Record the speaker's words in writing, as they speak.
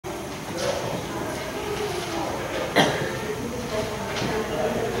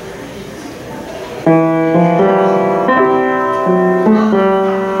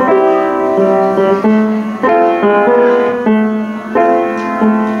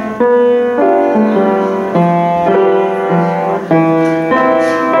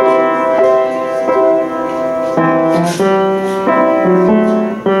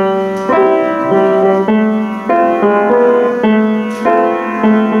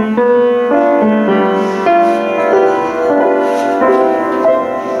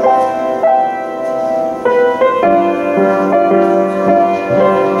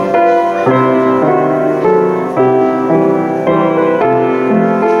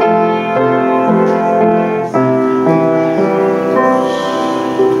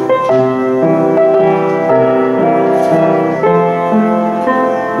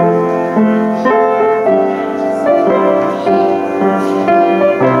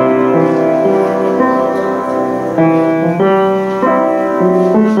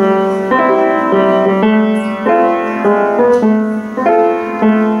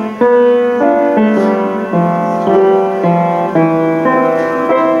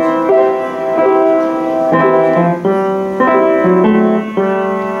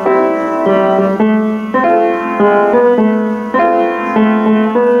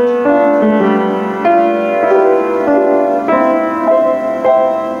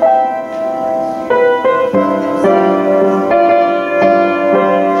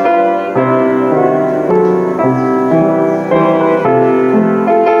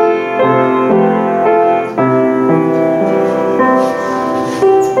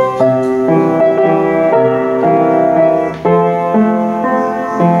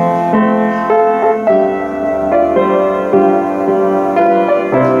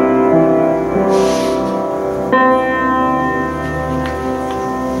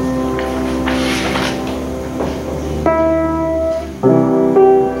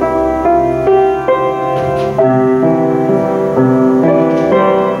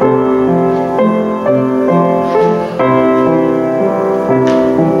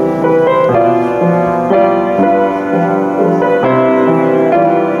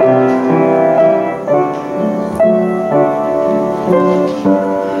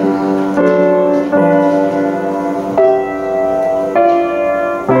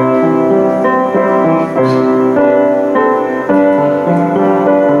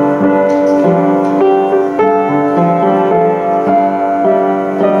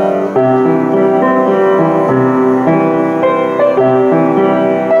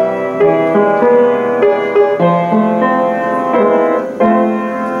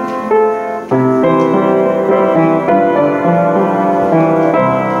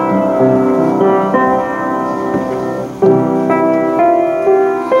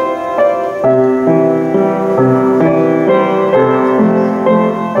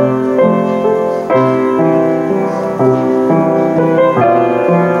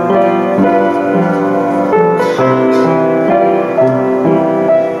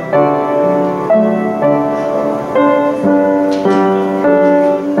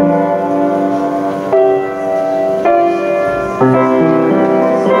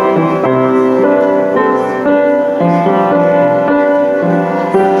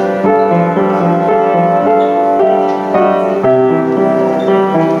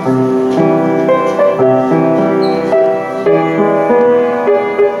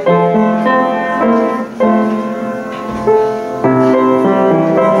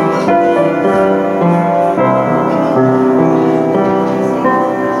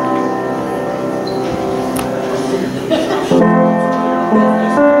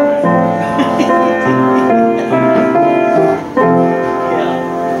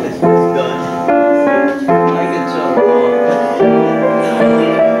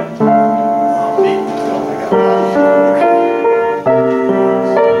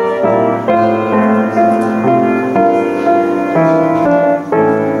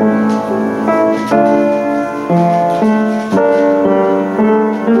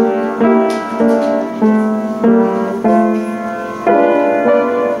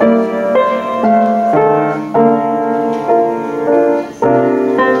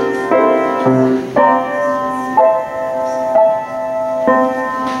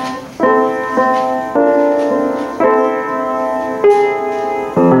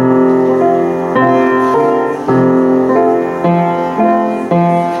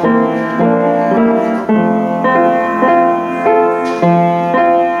Good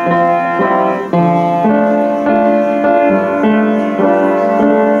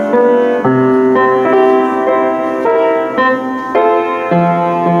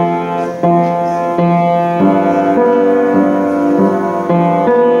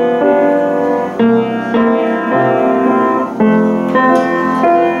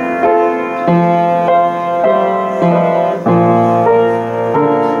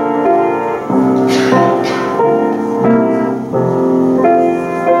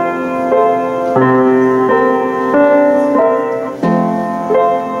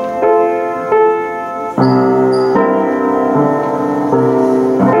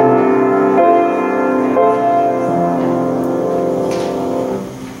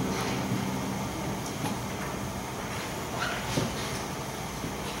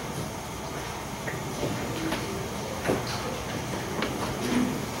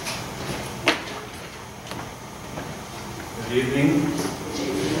evening.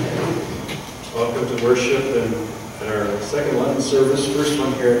 Welcome to worship and at our second Lenten service, first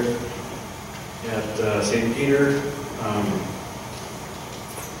one here at St. Peter.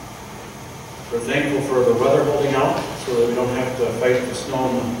 We're thankful for the weather holding out so that we don't have to fight the snow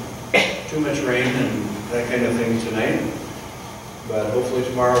and too much rain and that kind of thing tonight. But hopefully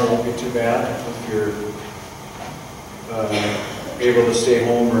tomorrow won't be too bad if you're able to stay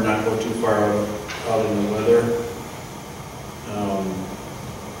home or not go too far out in the weather.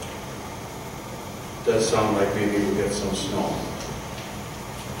 Does sound like maybe we'll get some snow.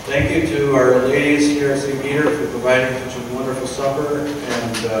 Thank you to our ladies here at St. Peter for providing such a wonderful supper,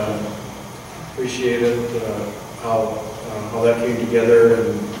 and appreciated how that came together.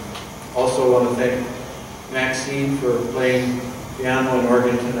 And also want to thank Maxine for playing piano and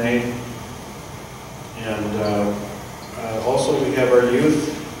organ tonight. And also we have our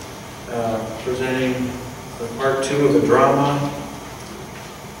youth presenting the part 2 of a drama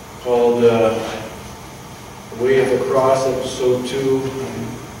called The Way of the Cross, episode 2.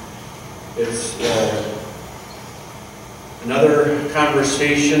 It's another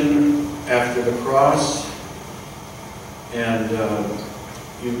conversation after the cross, and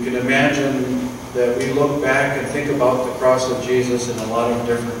you can imagine that we look back and think about the cross of Jesus in a lot of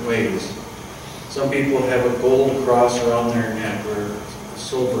different ways. Some people have a gold cross around their neck or a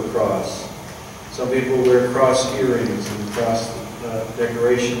silver cross. Some people wear cross earrings and cross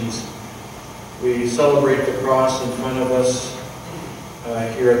decorations. We celebrate the cross in front of us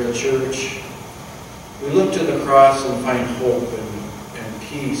here at the church. We look to the cross and find hope and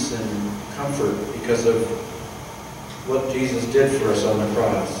peace and comfort because of what Jesus did for us on the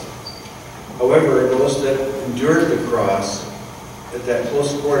cross. However, those that endured the cross at that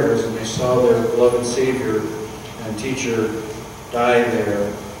close quarters and they saw their beloved Savior and teacher die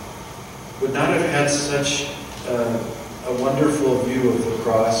there would not have had such a wonderful view of the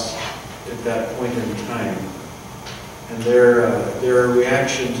cross at that point in time. And their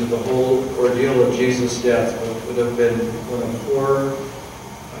reaction to the whole ordeal of Jesus' death would have been one of horror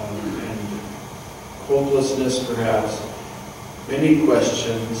and hopelessness, perhaps, many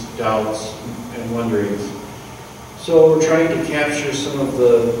questions, doubts, and wonderings. So we're trying to capture some of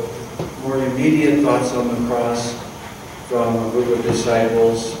the more immediate thoughts on the cross from a group of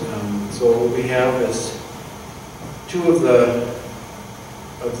disciples. So what we have is two of the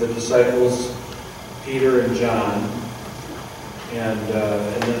disciples, Peter and John, and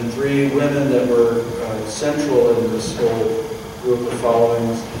then 3 women that were central in this whole group of following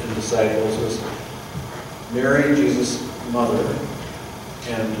and disciples was Mary, Jesus' mother,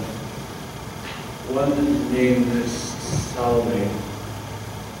 and one named is Salome,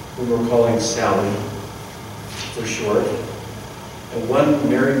 whom we're calling Sally for short, and one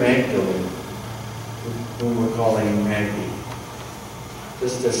Mary Magdalene, whom we're calling Maggie.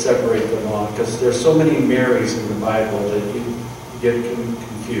 Just to separate them all, because there's so many Marys in the Bible that you get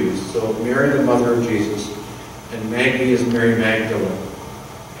confused. So Mary, the mother of Jesus, and Maggie is Mary Magdalene,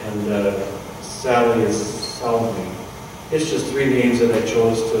 and Sally is Salome. It's just 3 names that I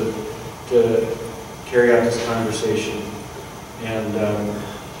chose to carry out this conversation. And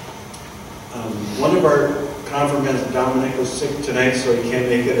one of our confirmants, Dominic, was sick tonight, so he can't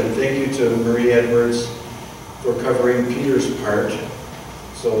make it. And thank you to Marie Edwards for covering Peter's part.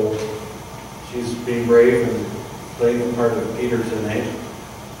 So she's being brave and playing the part of Peter tonight.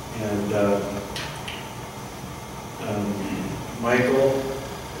 And Michael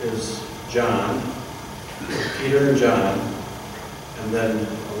is John, Peter and John. And then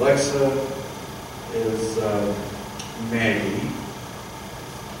Alexa is Maggie.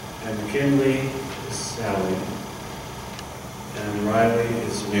 And McKinley is Sally. and Riley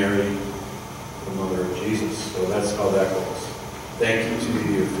is Mary, the mother of Jesus. So that's how that goes. Thank you to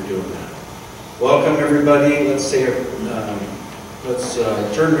you for doing that. Welcome everybody. Let's turn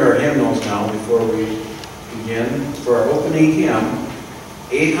to our hymnals now before we begin. For our opening hymn,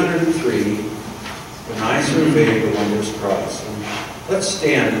 803, When I Survey the Wondrous Cross. And let's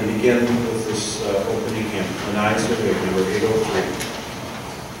stand and begin with this opening hymn, When I Survey, number 803.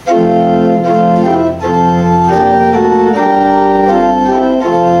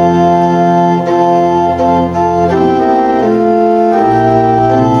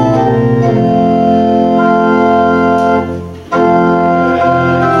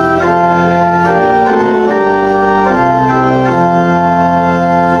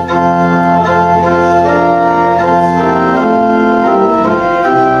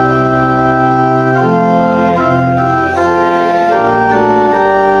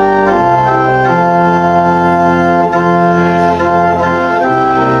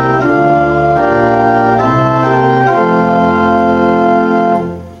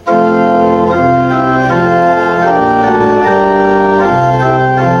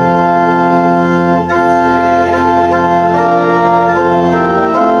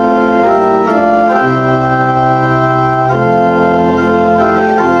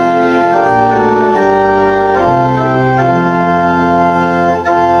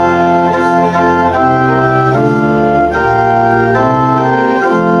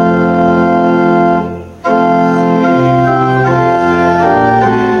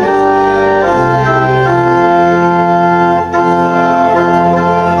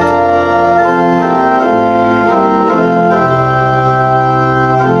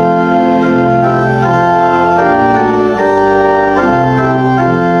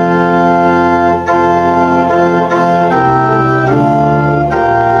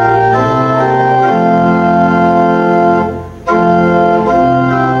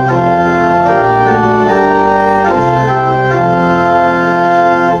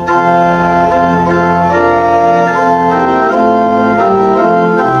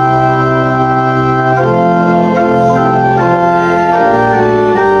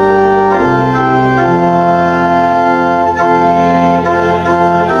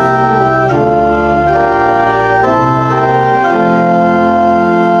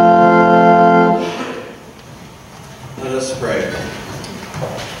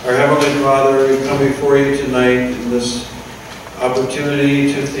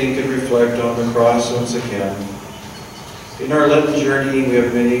 Opportunity to think and reflect on the cross once again. In our Lenten journey, we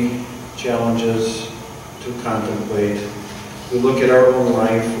have many challenges to contemplate. We look at our own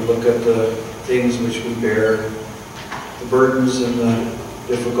life, we look at the things which we bear, the burdens and the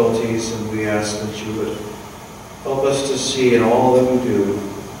difficulties, and we ask that you would help us to see in all that we do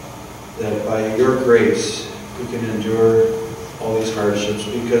that by your grace we can endure all these hardships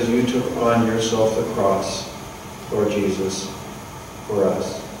because you took on yourself the cross, Lord Jesus, for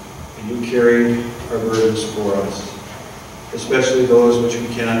us. And you carried our burdens for us, especially those which we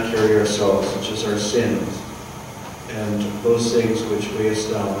cannot carry ourselves, such as our sins and those things which weigh us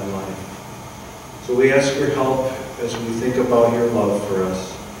down in life. So we ask your help as we think about your love for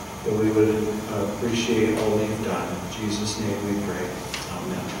us, that we would appreciate all that you've done. In Jesus' name we pray.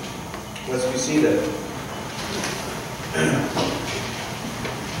 Amen. Let's be seated.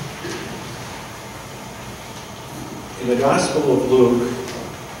 In the Gospel of Luke,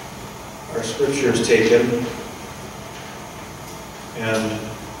 our scripture is taken, and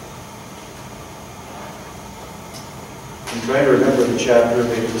I'm trying to remember the chapter,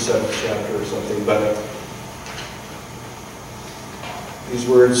 maybe the 7th chapter or something, but these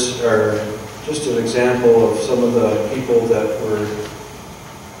words are just an example of some of the people that were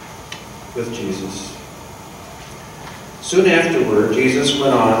with Jesus. Soon afterward, Jesus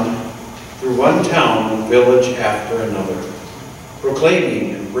went on through one town and village after another,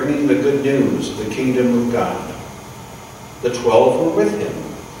 proclaiming and bringing the good news of the kingdom of God. The 12 were with him,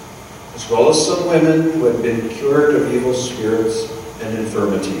 as well as some women who had been cured of evil spirits and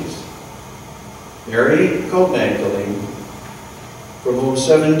infirmities. Mary, called Magdalene, from whom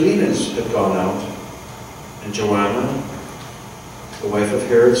 7 demons had gone out, and Joanna, the wife of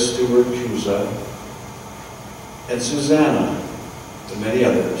Herod's steward Chuza, and Susanna, and many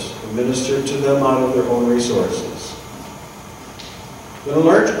others, who ministered to them out of their own resources. When a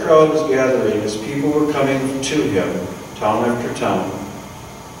large crowd was gathering, as people were coming to him, town after town,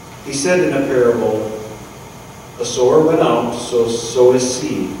 he said in a parable, "A sower went out to sow his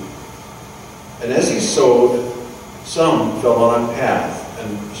seed. And as he sowed, some fell on a path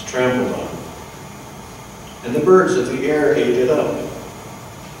and was trampled on. And the birds of the air ate it up.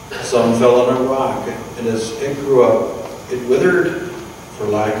 Some fell on a rock, and as it grew up, it withered for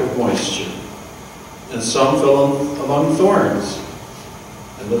lack of moisture. And some fell among thorns,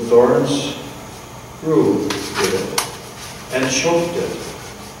 and the thorns grew with it and choked it.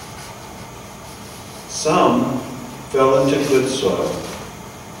 Some fell into good soil,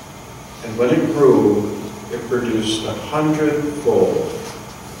 and when it grew, it produced 100-fold.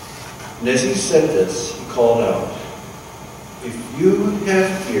 And as he said this, he called out, "If you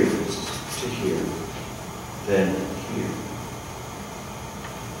have ears to hear, then hear."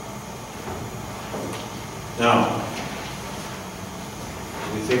 Now,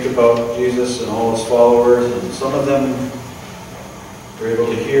 we think about Jesus and all his followers, and some of them were able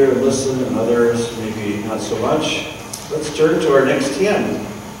to hear and listen, and others maybe not so much. Let's turn to our next hymn,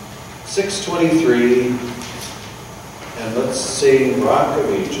 623, and let's sing Rock of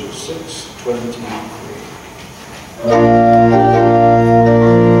Ages, 623.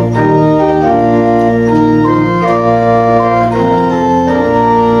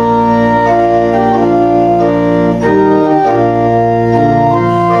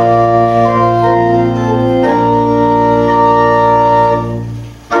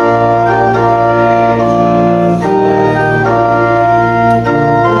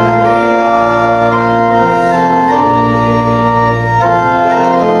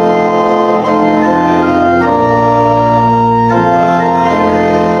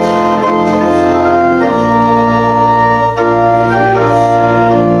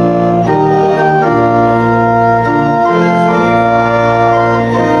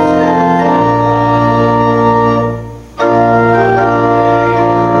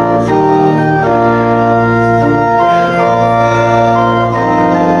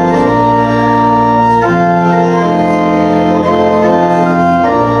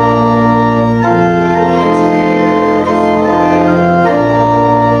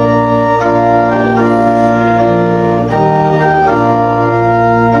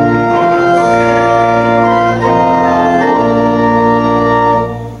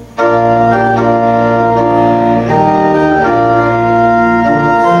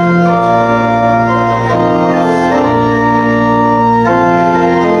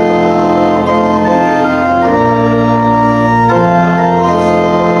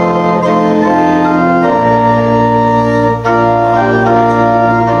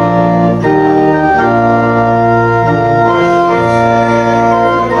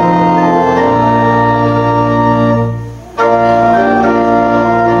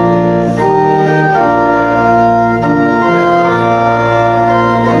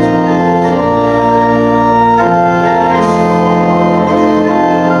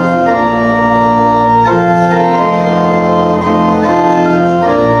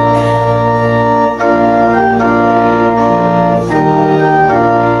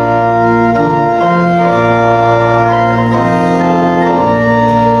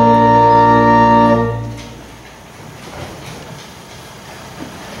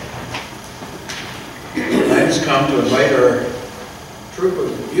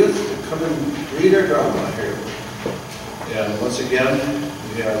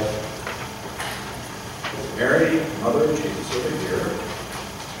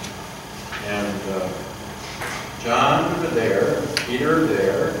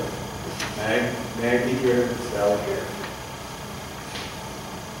 Maggie here, Sal here.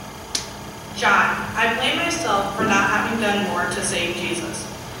 John, I blame myself for not having done more to save Jesus.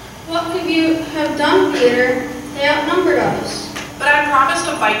 What could you have done, Peter? They outnumbered us. But I promised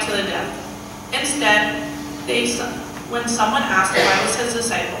to fight to the death. Instead, when someone asked if I was his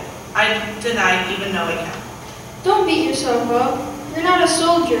disciple, I denied even knowing him. Don't beat yourself up. You're not a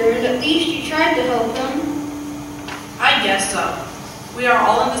soldier, and at least you tried to help them. I guess so. We are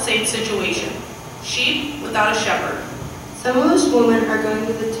all in the same situation. Sheep without a shepherd. Some of us women are going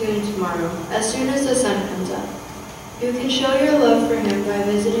to the tomb tomorrow, as soon as the sun comes up. You can show your love for him by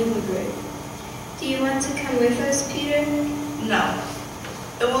visiting the grave. Do you want to come with us, Peter? No.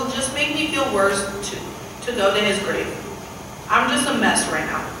 It will just make me feel worse to go to his grave. I'm just a mess right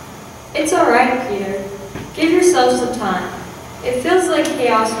now. It's all right, Peter. Give yourself some time. It feels like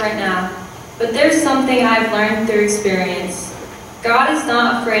chaos right now, but there's something I've learned through experience. God is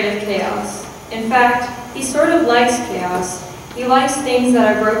not afraid of chaos. In fact, he sort of likes chaos. He likes things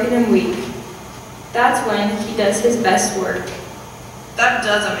that are broken and weak. That's when he does his best work. That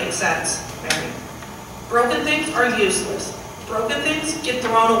doesn't make sense, Mary. Broken things are useless. Broken things get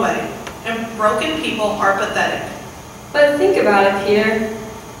thrown away, and broken people are pathetic. But think about it, Peter.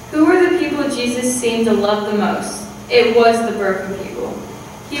 Who were the people Jesus seemed to love the most? It was the broken people.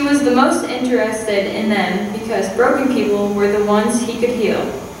 He was the most interested in them because broken people were the ones he could heal.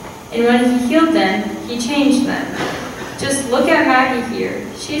 And when he healed them, he changed them. Just look at Maggie here.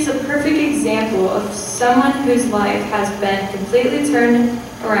 She's a perfect example of someone whose life has been completely turned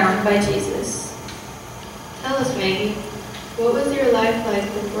around by Jesus. Tell us, Maggie, what was your life like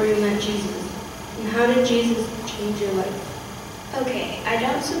before you met Jesus? And how did Jesus change your life? Okay, I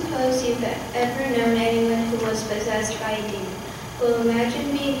don't suppose you've ever known anyone who was possessed by a demon. Well,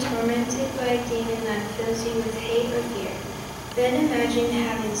 imagine being tormented by a demon that fills you with hate or fear. Then imagine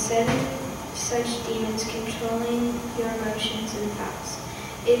having 7 such demons controlling your emotions and thoughts.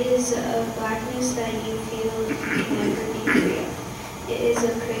 It is a blackness that you feel you can never be free of. It is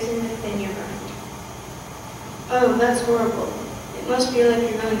a prison within your mind. Oh, that's horrible. It must feel like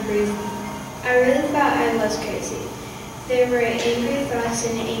you're going crazy. I really thought I was crazy. There were angry thoughts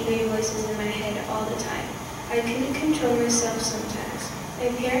and angry voices in my head all the time. I couldn't control myself sometimes. My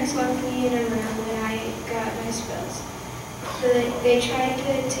parents locked me in a room when I got my spells. They tried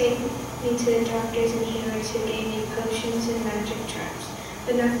to take me to the doctors and healers who gave me potions and magic charms,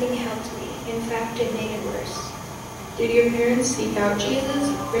 but nothing helped me. In fact, it made it worse. Did your parents seek out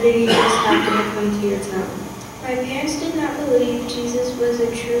Jesus, or did he just happen to come to your town? My parents did not believe Jesus was a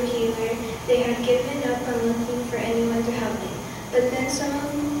true healer. They had given up on looking for anyone to help me. But then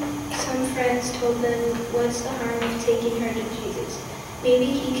some friends told them, what's the harm of taking her to Jesus? Maybe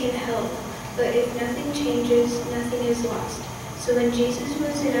he can help, but if nothing changes, nothing is lost. So when Jesus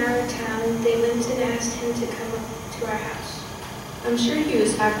was in our town, they went and asked him to come to our house. I'm sure he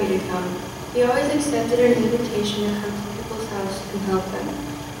was happy to come. He always accepted an invitation to come to people's house and help them.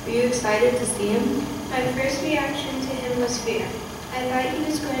 Were you excited to see him? My first reaction to him was fear. I thought he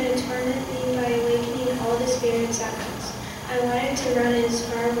was going to torment me by awakening all the spirits at once. I wanted to run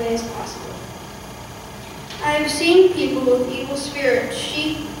as far away as possible. I have seen people with evil spirits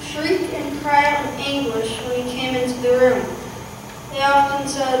shriek and cry out in anguish when he came into the room. They often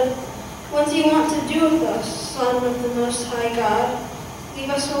said, "What do you want to do with us, Son of the Most High God? Leave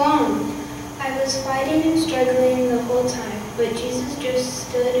us alone." I was fighting and struggling the whole time, but Jesus just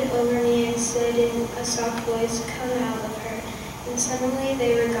stood over me and said in a soft voice, "Come out of her." And suddenly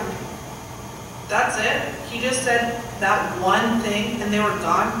they were gone. That's it? He just said that one thing and they were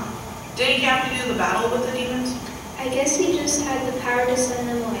gone? Did he have to do the battle with the demons? I guess he just had the power to send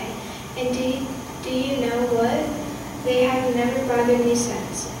them away. And do you know what? They have never bothered me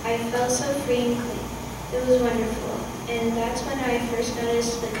since. I felt so free and clean. It was wonderful. And that's when I first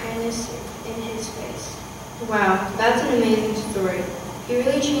noticed the kindness in his face. Wow, that's an amazing story. He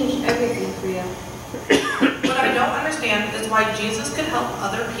really changed everything for you. What I don't understand is why Jesus could help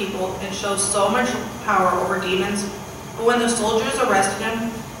other people and show so much power over demons, but when the soldiers arrested him,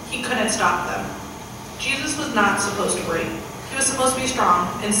 he couldn't stop them. Jesus was not supposed to break. He was supposed to be strong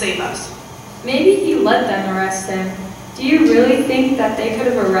and save us. Maybe he let them arrest him. Do you really think that they could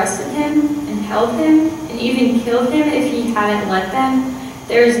have arrested him and held him and even killed him if he hadn't let them?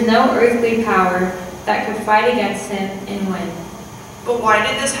 There is no earthly power that could fight against him and win. But why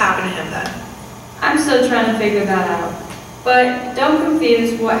did this happen to him then? I'm still trying to figure that out. But don't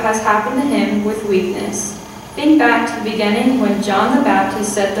confuse what has happened to him with weakness. Think back to the beginning when John the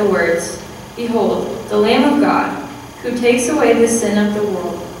Baptist said the words, "Behold, the Lamb of God, who takes away the sin of the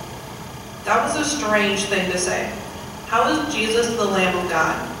world." That was a strange thing to say. How is Jesus the Lamb of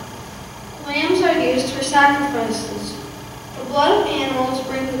God? Lambs are used for sacrifices. The blood of animals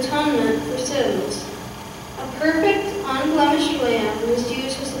brings atonement for sins. A perfect, unblemished lamb was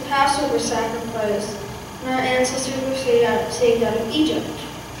used as the Passover sacrifice when our ancestors were saved out of Egypt.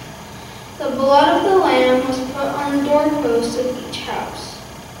 The blood of the lamb was put on the doorpost of each house.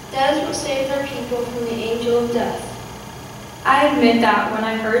 That is what saved our people from the angel of death. I admit that when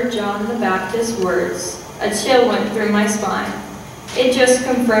I heard John the Baptist's words, a chill went through my spine. It just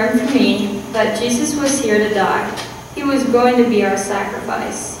confirmed for me that Jesus was here to die. He was going to be our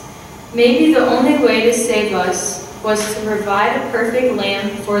sacrifice. Maybe the only way to save us was to provide a perfect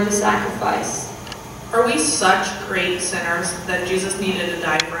lamb for the sacrifice. Are we such great sinners that Jesus needed to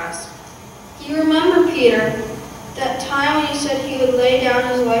die for us? Do you remember, Peter, that time when he said he would lay down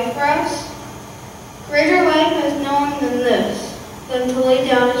his life for us? Greater life has no one than this, than to lay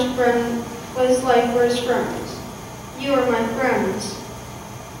down his life for his friends. You are my friends.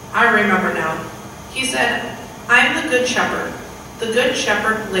 I remember now. He said, "I am the good shepherd. The good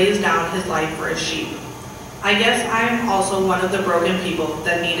shepherd lays down his life for his sheep." I guess I am also one of the broken people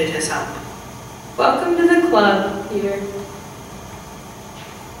that needed his help. Welcome to the club, Peter.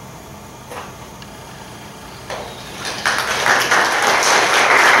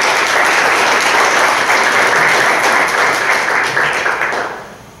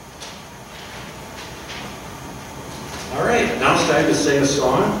 All right, now it's time to sing a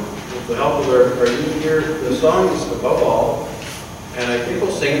song with the help of our youth here. The song is, above all,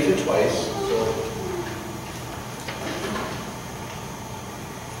 sing it through twice. So.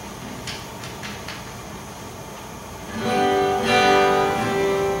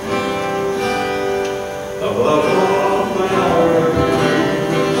 Above all flowers,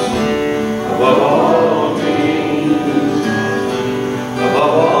 above all dreams,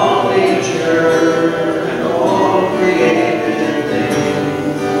 above all nature and all created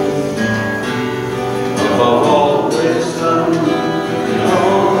things, above all wisdom and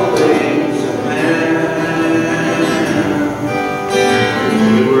all the ways of man,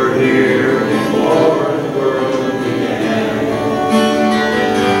 you were here before the world began.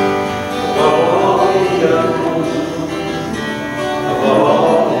 Above all the unknown, above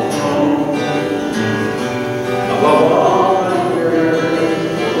all the thrones, above all wonders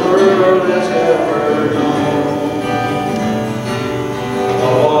the world has ever known,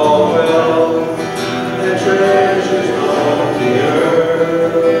 above all wealth and treasures of the earth,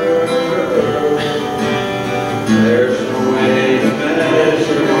 there's no way to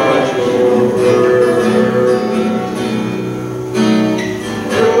measure what you're worth.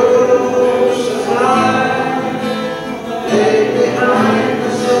 Crucified, laid behind the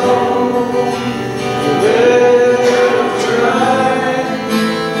stone, you lived, tried,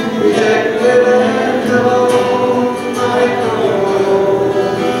 rejected and alone, like a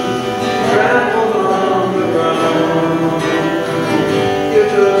rose, trampled on the ground. You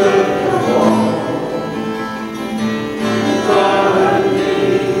took the fall, followed me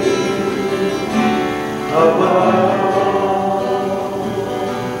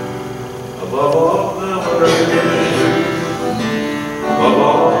above all flowers, above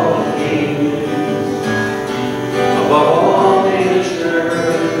all kings, above all nature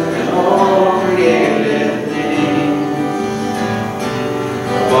and all created things,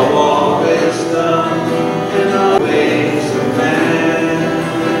 above all wisdom and all ways of man,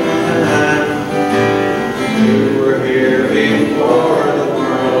 you were here before the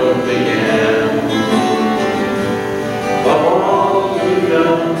world began. Above all you've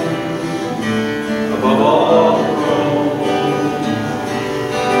done, above all thrones,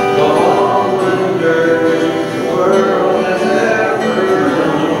 above all wonders the world has ever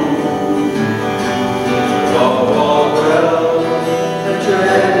known, above all wealth and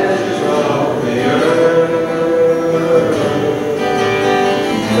treasures of the earth,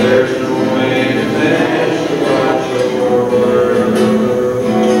 there's no way to measure what you're worth.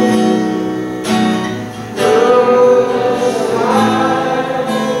 Crucified,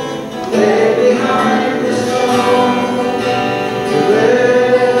 laid behind the stone, you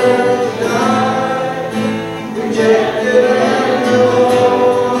lived, died, rejected and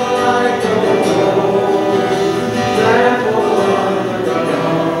alone, like a rose, trampled on the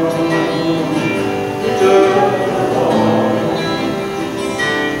ground. You took the fall,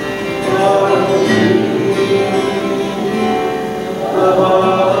 followed me above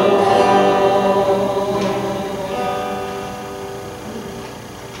all.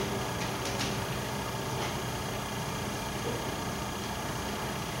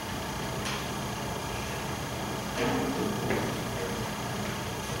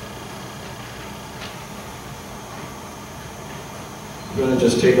 I'm going to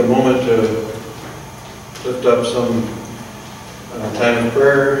just take a moment to lift up some time of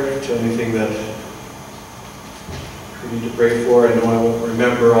prayer to anything that we need to pray for. I know I won't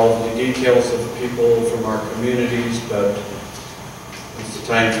remember all the details of the people from our communities, but it's the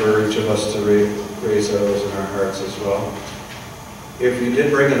time for each of us to raise those in our hearts as well. If you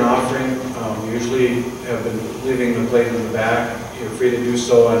did bring an offering, we usually have been leaving the plate in the back. You're free to do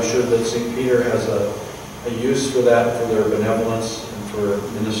so. I'm sure that St. Peter has a use for that, for their benevolence and for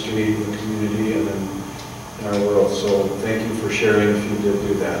ministry in the community and in our world. So thank you for sharing if you did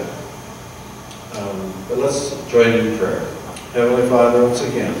do that. But let's join in prayer. Heavenly Father, once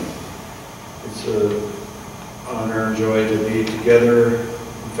again, it's an honor and joy to be together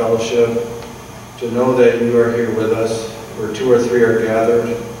in fellowship, to know that you are here with us. Where two or three are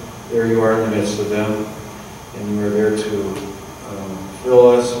gathered, there you are in the midst of them, and you are there to fill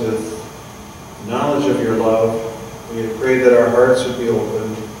us with knowledge of your love. We pray that our hearts would be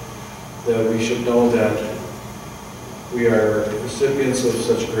open, that we should know that we are recipients of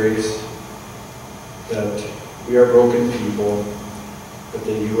such grace, that we are broken people, but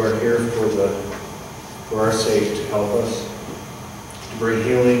that you are here for our sake to help us, to bring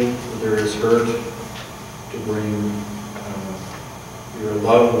healing where there is hurt, to bring your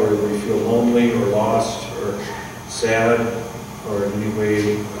love where we feel lonely or lost or sad or in any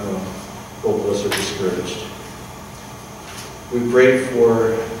way hopeless or discouraged. We pray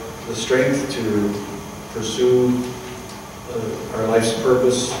for the strength to pursue our life's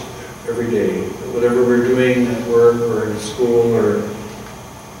purpose every day. Whatever we're doing at work or in school or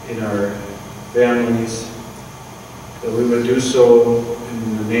in our families, that we would do so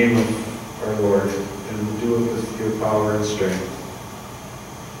in the name of our Lord and do it with your power and strength.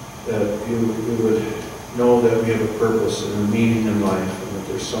 That we would know that we have a purpose and a meaning in life, and that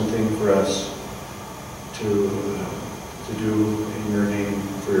there's something for us to do in your name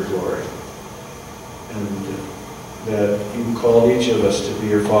for your glory. And that you called each of us to be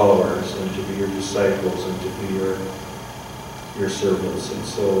your followers and to be your disciples and to be your servants. And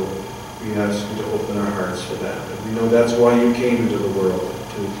so we ask you to open our hearts for that. And we know that's why you came into the world,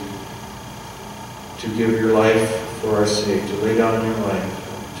 to give your life for our sake, to lay down your life,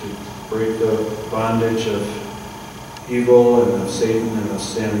 to break the bondage of evil and of Satan and of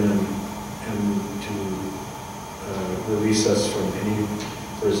sin, and to release us from any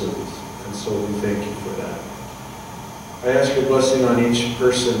prisons. And so we thank you for that. I ask your blessing on each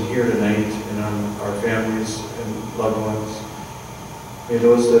person here tonight and on our families and loved ones. May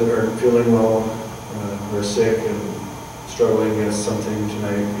those that are feeling well, who are sick and struggling against something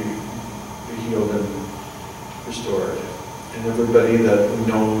tonight be healed and restored. And everybody that we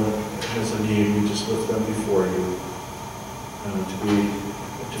know has a need, we just lift them before you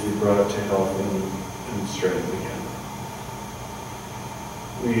to be brought to health and strength again.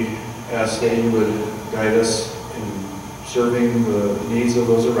 We ask that you would guide us in serving the needs of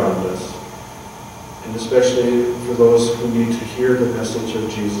those around us, and especially for those who need to hear the message of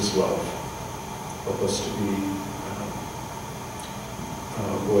Jesus' love. Help us to be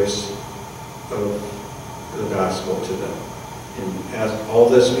a voice of the gospel to them. And as all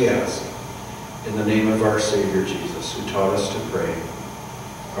this we ask in the name of our Savior Jesus, who taught us to pray.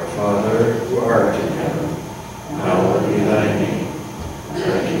 Our Father, who art in heaven, hallowed be thy name.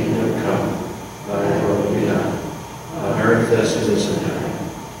 Thy kingdom come, thy will be done, on earth as it is in heaven.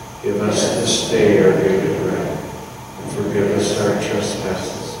 Give us this day our daily bread, and forgive us our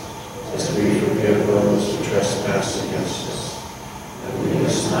trespasses, as we forgive those who trespass against us. And lead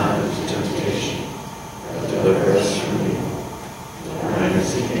us not into temptation, but deliver us from evil. Thine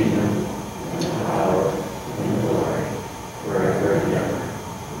is the kingdom, and the power, and the glory, forever and ever.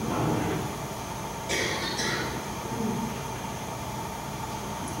 Amen.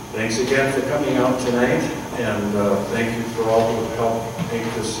 Thanks again for coming out tonight, and thank you for all who helped make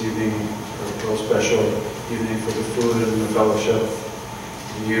this evening a real special evening for the food and the fellowship,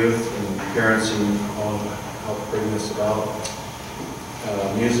 the youth and parents, and all who helped bring this about.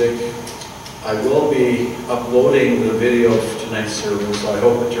 Music. I will be uploading the video of tonight's service, so I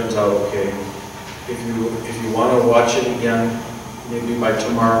hope it turns out okay. If you want to watch it again, maybe by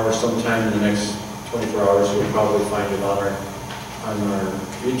tomorrow or sometime in the next 24 hours, you'll probably find it on our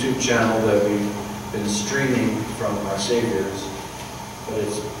YouTube channel that we've been streaming from our Savior's. But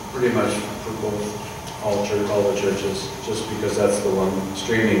it's pretty much for both all the churches, just because that's the one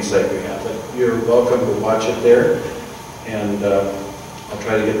streaming site we have. But you're welcome to watch it there, and I'll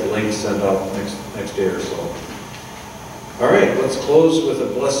try to get the link sent out next day or so. All right, let's close with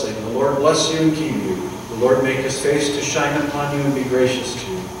a blessing. The Lord bless you and keep you. The Lord make his face to shine upon you and be gracious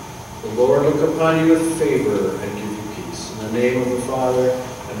to you. The Lord look upon you with favor and give you peace. In the name of the Father,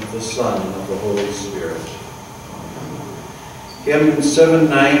 and of the Son, and of the Holy Spirit. Hymn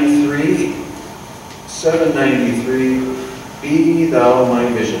 793, 793, Be Thou My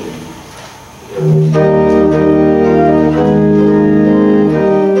Vision.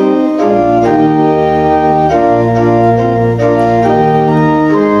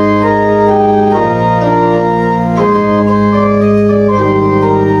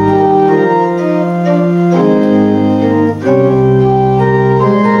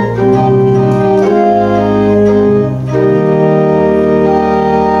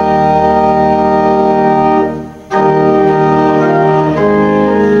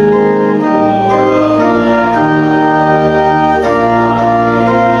 Lord,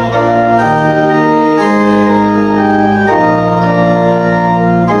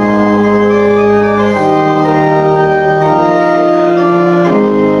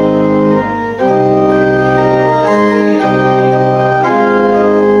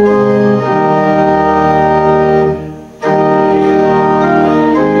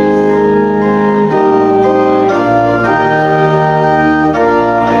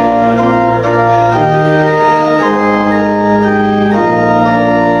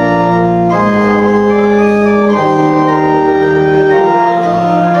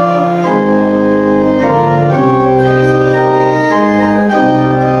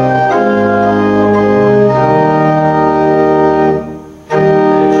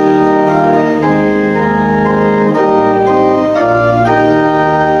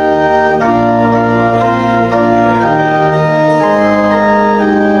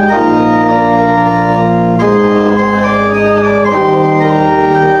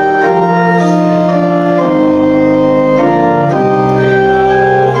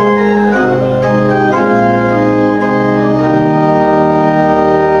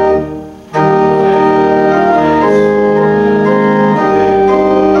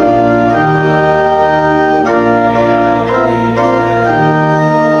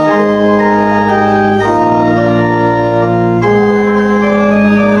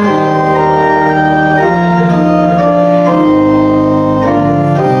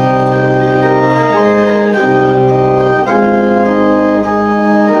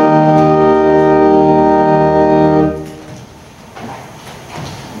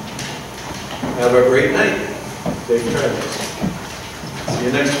 they've